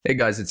Hey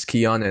guys, it's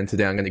Keon, and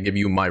today I'm going to give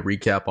you my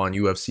recap on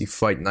UFC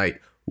Fight Night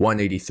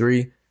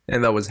 183,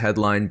 and that was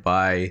headlined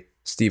by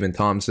Stephen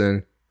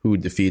Thompson, who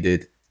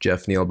defeated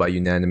Jeff Neal by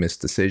unanimous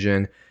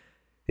decision.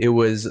 It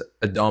was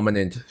a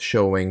dominant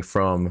showing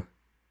from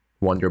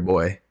Wonder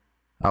Boy.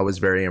 I was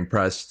very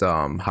impressed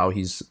how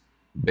he's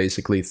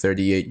basically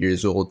 38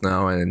 years old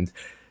now, and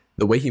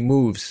the way he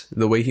moves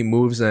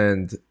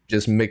and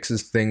just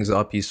mixes things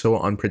up. He's so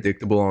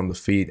unpredictable on the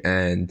feet,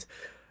 and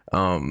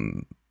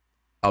um,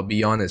 I'll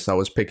be honest, I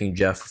was picking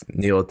Jeff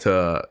Neal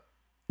to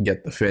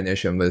get the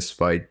finish in this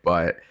fight,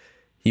 but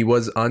he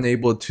was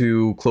unable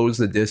to close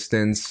the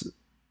distance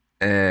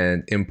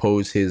and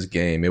impose his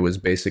game. It was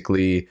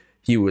basically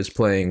he was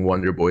playing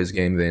Wonder Boy's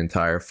game the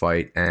entire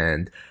fight,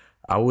 and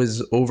I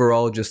was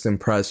overall just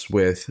impressed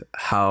with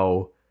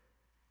how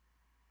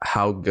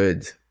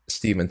good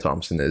Stephen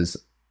Thompson is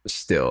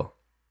still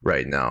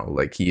right now.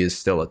 Like he is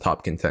still a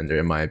top contender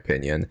in my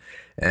opinion.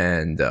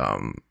 And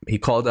he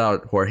called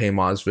out Jorge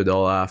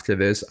Masvidal after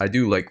this. I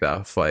do like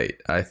that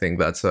fight. I think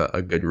that's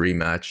a good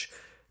rematch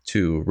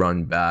to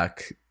run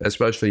back,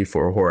 especially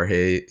for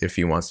Jorge if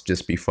he wants to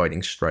just be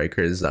fighting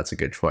strikers. That's a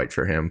good fight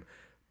for him.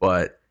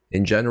 But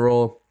in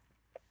general,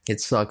 it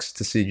sucks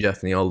to see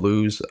Jeff Neal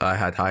lose. I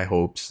had high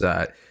hopes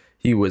that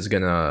he was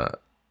gonna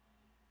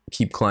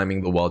keep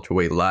climbing the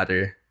welterweight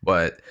ladder,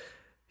 but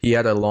he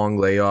had a long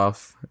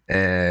layoff,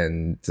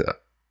 and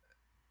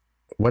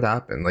what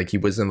happened? Like he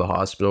was in the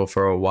hospital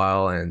for a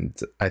while, and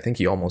I think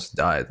he almost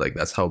died. Like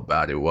that's how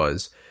bad it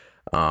was.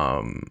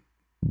 Um,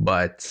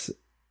 but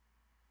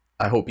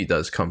I hope he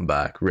does come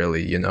back.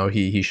 Really,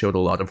 he showed a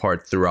lot of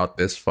heart throughout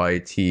this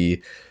fight.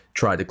 He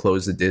tried to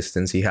close the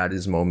distance. He had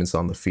his moments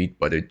on the feet,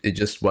 but it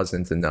just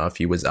wasn't enough.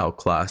 He was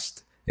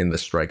outclassed in the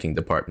striking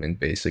department,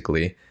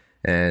 basically.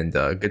 And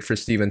good for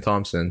Stephen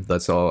Thompson.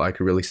 That's all I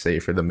could really say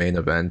for the main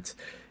event.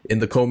 In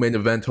the co-main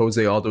event,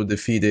 Jose Aldo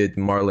defeated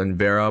Marlon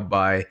Vera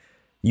by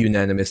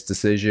unanimous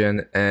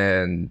decision,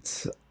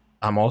 and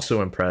I'm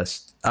also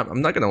impressed.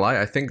 I'm not gonna lie.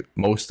 I think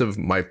most of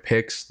my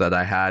picks that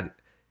I had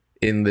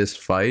in this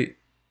fight,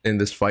 in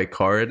this fight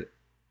card,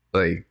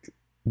 like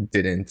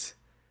didn't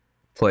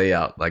play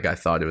out like I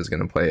thought it was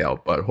gonna play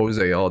out. But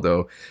Jose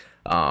Aldo,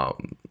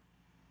 um,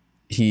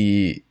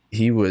 he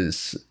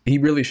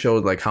really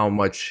showed like how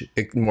much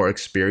more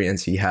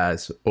experience he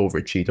has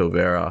over Chito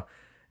Vera,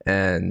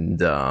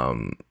 and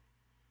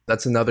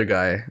that's another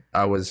guy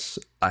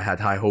I had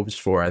high hopes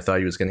for. I thought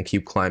he was going to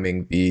keep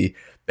climbing the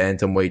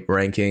bantamweight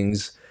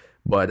rankings,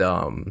 but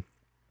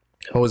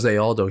Jose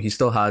Aldo, he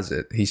still has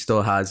it. He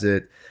still has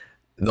it.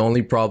 The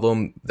only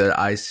problem that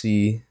I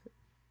see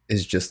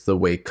is just the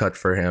weight cut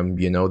for him.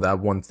 That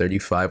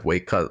 135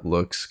 weight cut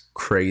looks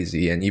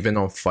crazy, and even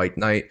on fight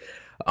night,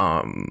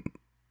 um,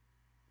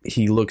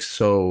 he looks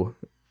so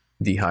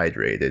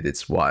dehydrated.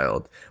 It's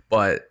wild.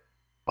 But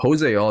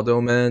Jose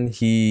Aldo, man,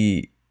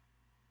 he's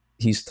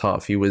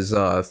tough. He was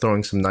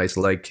throwing some nice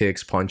leg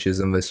kicks, punches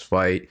in this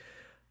fight.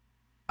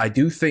 I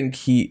do think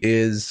he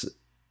is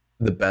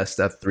the best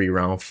at 3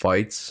 round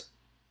fights,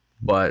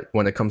 but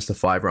when it comes to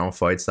 5 round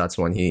fights, that's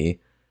when he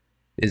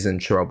is in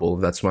trouble.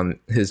 That's when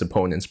his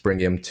opponents bring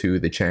him to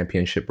the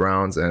championship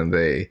rounds and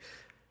they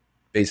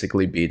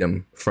basically beat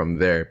him from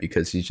there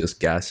because he's just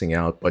gassing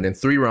out. But in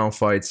 3 round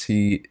fights,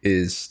 he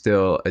is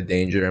still a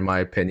danger in my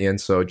opinion.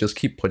 So just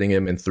keep putting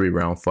him in 3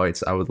 round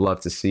fights. I would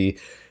love to see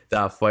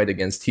that fight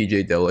against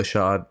TJ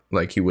Dillashaw,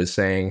 like he was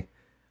saying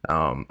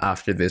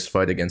after this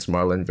fight against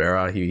Marlon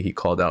Vera. He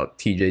called out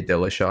TJ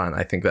Dillashaw, and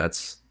I think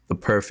that's the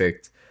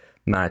perfect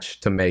match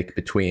to make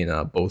between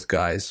both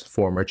guys,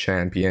 former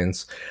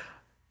champions.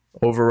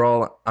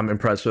 Overall, I'm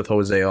impressed with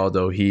Jose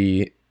Aldo.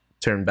 He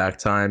turned back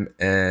time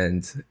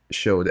and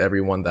showed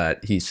everyone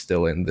that he's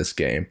still in this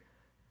game.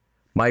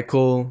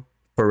 Michael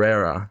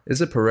Pereira. Is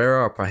it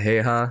Pereira or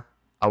Pareja?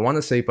 I want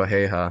to say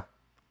Pareja.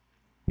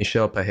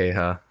 Michel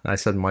Pareja. I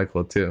said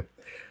Michael too.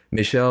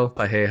 Michel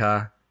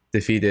Pareja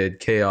defeated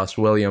Chaos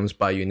Williams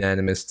by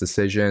unanimous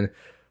decision.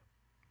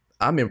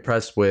 I'm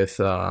impressed with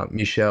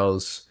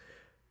Michel's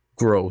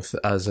growth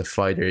as a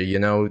fighter.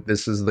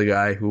 This is the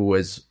guy who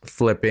was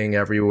flipping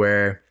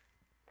everywhere,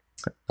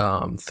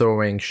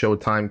 throwing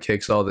Showtime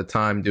kicks all the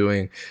time,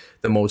 doing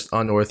the most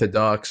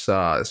unorthodox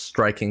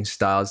striking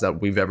styles that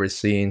we've ever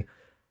seen.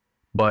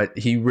 But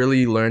he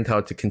really learned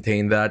how to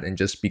contain that and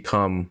just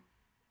become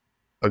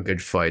a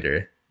good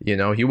fighter.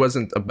 He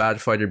wasn't a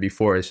bad fighter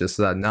before. It's just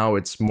that now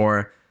it's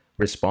more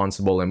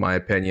responsible, in my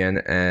opinion.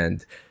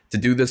 And to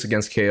do this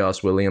against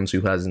Chaos Williams, who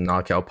has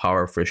knockout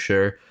power for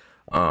sure,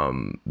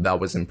 that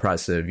was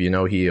impressive.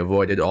 He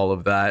avoided all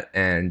of that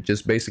and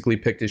just basically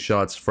picked his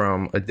shots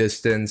from a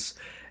distance.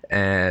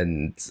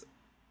 And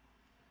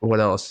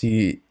what else?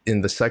 He in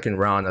the second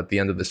round, at the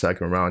end of the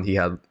second round, he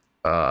had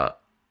a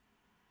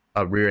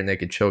rear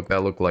naked choke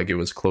that looked like it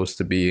was close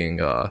to being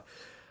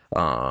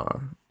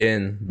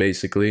in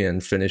basically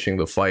and finishing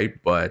the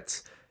fight.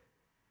 But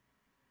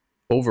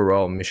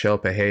overall, Michel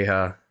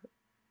Pereira,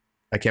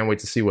 I can't wait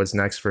to see what's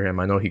next for him.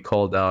 I know he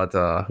called out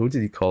who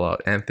did he call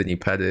out? Anthony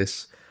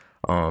Pettis.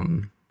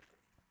 Um,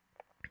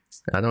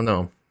 I don't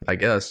know. I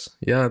guess.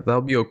 Yeah,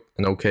 that'll be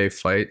an okay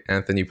fight.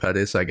 Anthony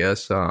Pettis, I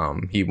guess.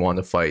 He won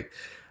a fight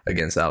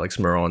against Alex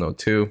Morono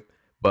too,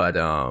 but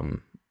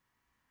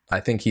I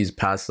think he's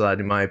past that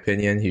in my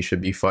opinion. He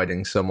should be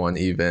fighting someone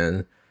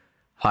even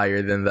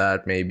higher than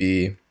that.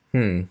 Maybe.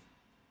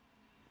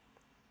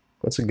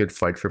 What's a good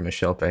fight for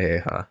Michel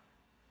Pereira?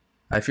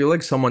 I feel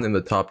like someone in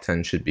the top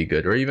 10 should be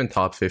good, or even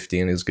top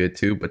 15 is good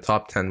too, but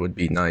top 10 would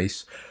be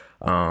nice.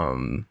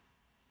 Um,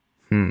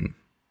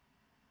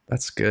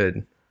 that's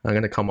good. I'm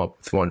gonna come up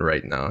with one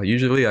right now.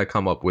 Usually I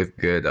come up with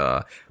good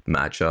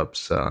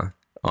matchups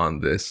on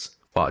this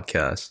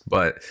podcast,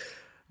 but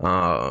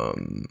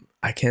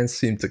I can't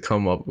seem to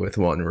come up with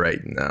one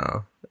right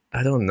now.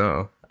 I don't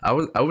know. I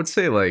would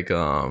say like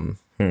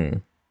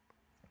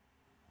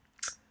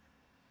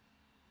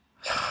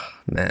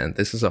man,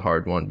 this is a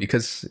hard one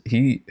because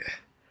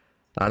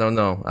I don't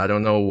know. I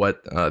don't know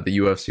what the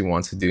UFC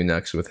wants to do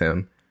next with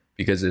him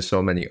because there's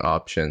so many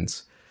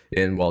options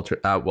in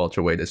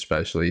welterweight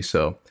especially.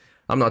 So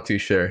I'm not too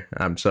sure.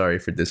 I'm sorry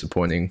for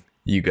disappointing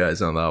you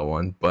guys on that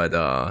one,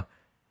 but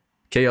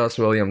Chaos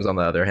Williams, on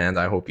the other hand,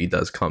 I hope he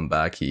does come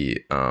back.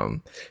 He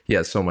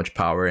has so much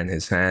power in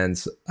his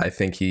hands. I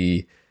think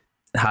he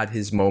had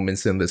his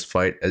moments in this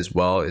fight as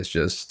well. It's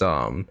just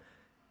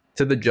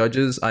to the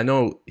judges, I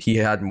know he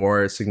had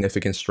more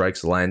significant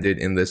strikes landed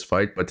in this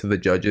fight, but to the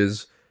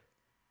judges,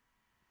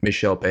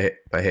 Michel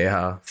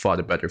Pereira fought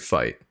a better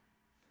fight.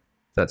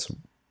 That's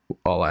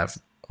all I have.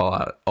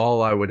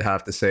 All I would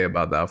have to say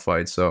about that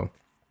fight. So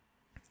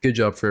good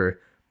job for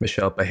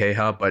Michel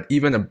Pereira, but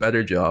even a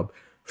better job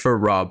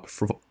for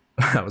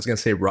I was gonna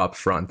say Rob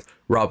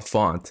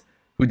Font,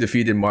 who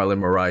defeated Marlon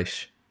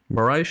Moraes.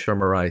 Moraes or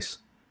Moraes?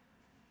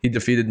 He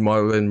defeated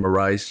Marlon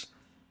Moraes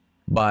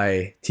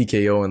by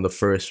TKO in the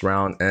first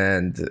round,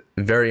 and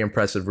very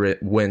impressive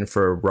win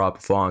for Rob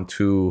Font,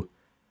 who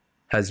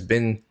has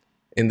been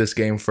in this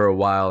game for a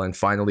while, and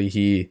finally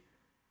he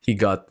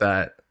got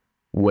that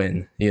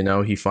win. You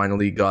know, he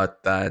finally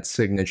got that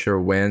signature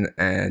win,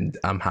 and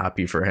I'm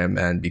happy for him,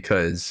 man,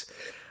 because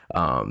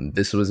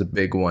this was a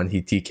big one.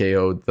 He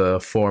TKO'd the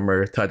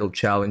former title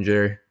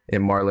challenger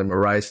in Marlon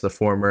Moraes, the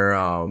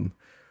former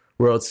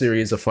World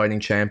Series of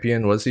Fighting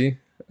champion, was he?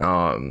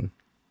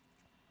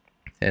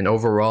 And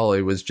overall,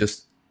 it was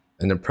just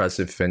an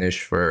impressive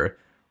finish for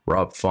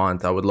Rob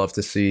Font. I would love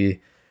to see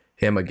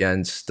him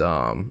against,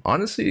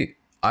 honestly,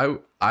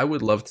 I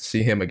would love to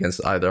see him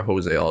against either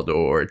Jose Aldo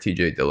or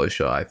TJ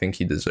Dillashaw. I think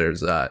he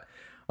deserves that.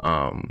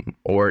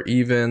 Or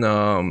even,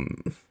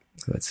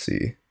 let's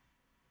see.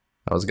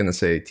 I was going to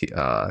say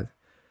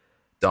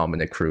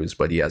Dominic Cruz,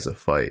 but he has a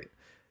fight.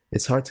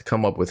 It's hard to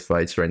come up with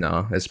fights right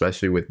now,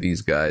 especially with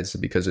these guys,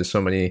 because there's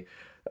so many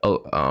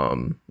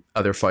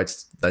other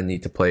fights that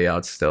need to play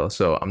out still.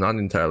 So I'm not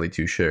entirely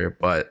too sure,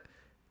 but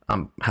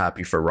I'm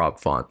happy for Rob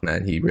Font,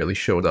 man. He really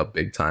showed up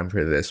big time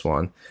for this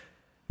one.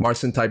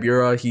 Marcin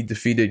Tybura, he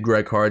defeated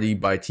Greg Hardy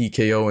by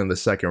TKO in the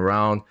second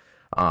round.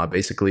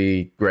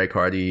 Basically, Greg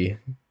Hardy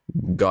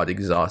got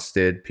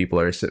exhausted. People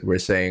were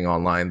saying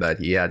online that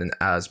he had an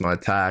asthma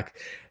attack,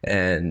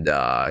 and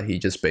he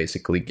just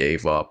basically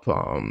gave up.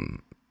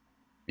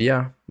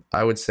 Yeah,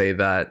 I would say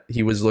that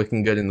he was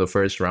looking good in the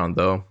first round,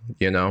 though.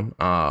 You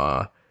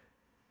know,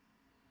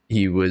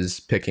 he was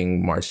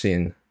picking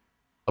Marcin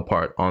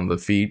apart on the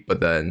feet, but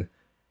then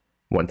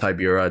when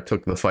Tybura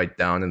took the fight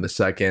down in the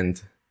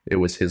second, it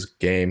was his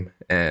game,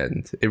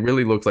 and it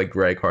really looked like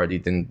Greg Hardy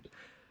didn't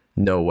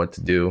know what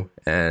to do,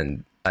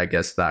 and I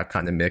guess that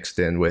kind of mixed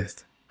in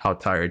with how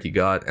tired he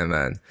got, and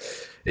then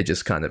it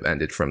just kind of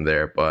ended from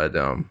there. But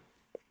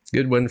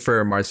good win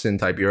for Marcin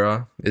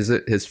Tybura. Is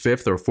it his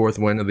fifth or fourth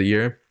win of the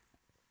year?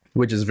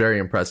 Which is very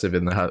impressive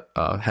in the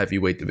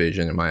heavyweight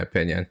division, in my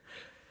opinion.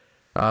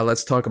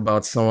 Let's talk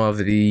about some of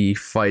the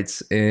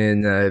fights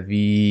in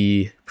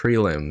the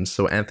prelims.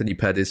 So Anthony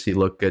Pettis, he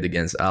looked good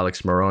against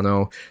Alex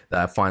Morono.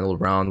 That final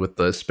round with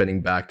the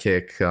spinning back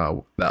kick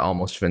that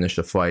almost finished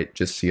the fight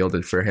just sealed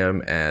it for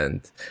him,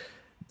 and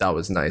that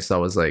was nice. That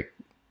was like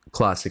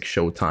classic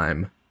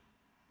Showtime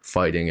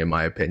fighting, in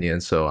my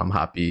opinion. So I'm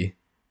happy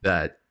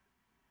that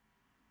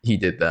he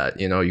did that.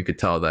 You know, you could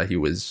tell that he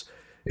was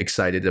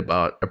excited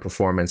about a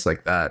performance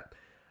like that.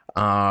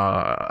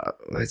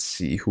 Let's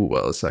see who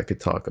else I could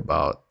talk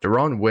about.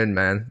 Deron Winn,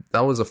 man,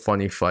 that was a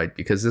funny fight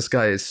because this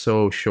guy is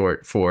so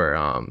short for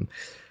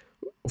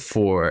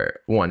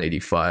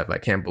 185. I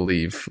can't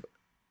believe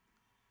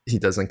he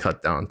doesn't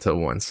cut down to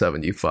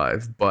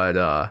 175. But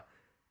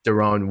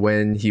Deron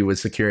Winn, he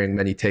was securing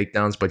many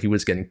takedowns, but he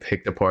was getting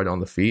picked apart on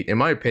the feet. In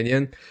my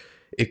opinion,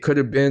 it could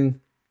have been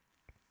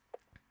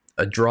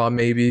a draw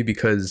maybe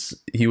because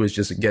he was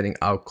just getting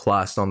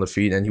outclassed on the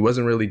feet, and he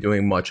wasn't really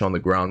doing much on the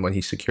ground when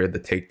he secured the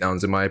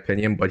takedowns, in my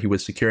opinion, but he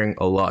was securing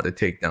a lot of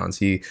takedowns.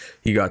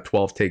 He got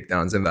 12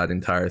 takedowns in that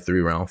entire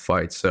 3-round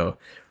fight, so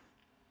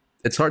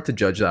it's hard to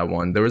judge that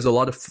one. There was a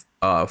lot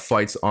of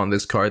fights on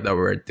this card that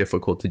were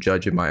difficult to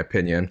judge, in my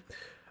opinion.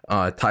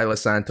 Tyler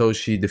Santos,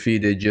 she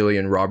defeated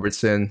Jillian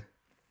Robertson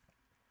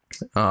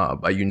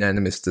by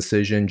unanimous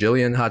decision.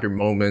 Jillian had her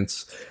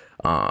moments.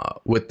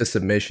 with the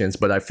submissions,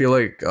 but I feel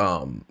like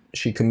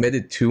she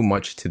committed too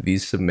much to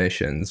these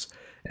submissions,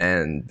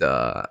 and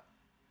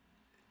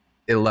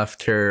it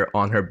left her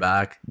on her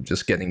back,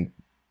 just getting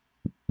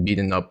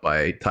beaten up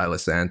by Tyler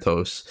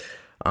Santos.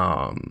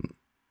 Um,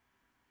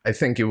 I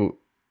think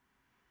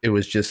it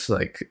was just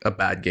like a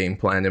bad game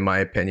plan, in my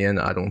opinion.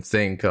 I don't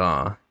think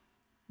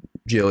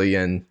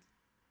Jillian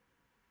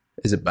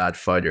is a bad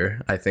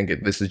fighter. I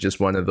think this is just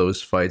one of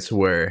those fights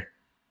where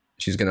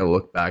she's going to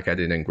look back at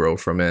it and grow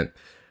from it.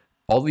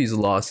 All these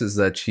losses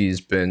that she's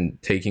been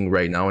taking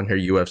right now in her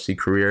UFC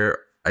career,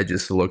 I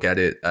just look at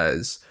it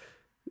as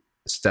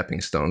stepping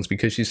stones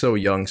because she's so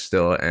young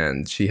still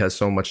and she has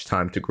so much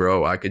time to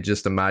grow. I could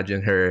just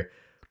imagine her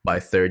by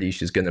 30,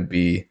 she's going to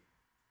be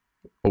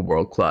a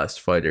world-class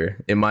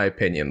fighter, in my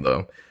opinion,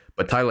 though.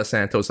 But Tyler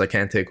Santos, I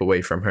can't take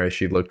away from her.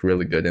 She looked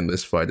really good in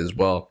this fight as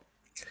well.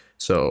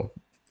 So,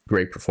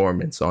 great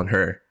performance on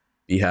her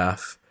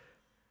behalf.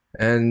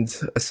 And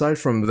aside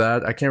from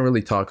that, I can't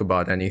really talk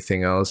about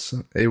anything else.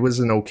 It was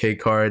an okay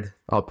card.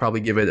 I'll probably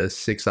give it a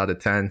 6 out of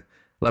 10.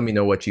 Let me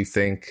know what you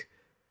think.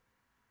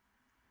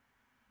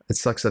 It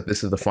sucks that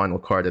this is the final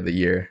card of the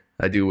year.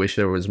 I do wish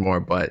there was more,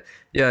 but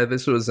yeah,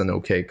 this was an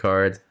okay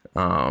card.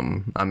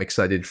 I'm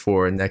excited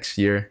for next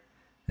year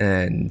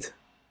and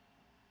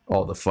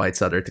all the fights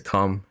that are to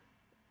come.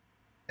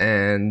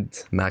 And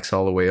Max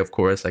Holloway, of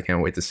course. I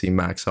can't wait to see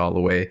Max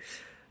Holloway.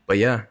 But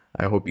yeah,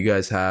 I hope you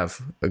guys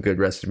have a good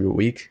rest of your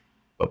week.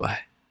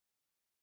 Bye-bye.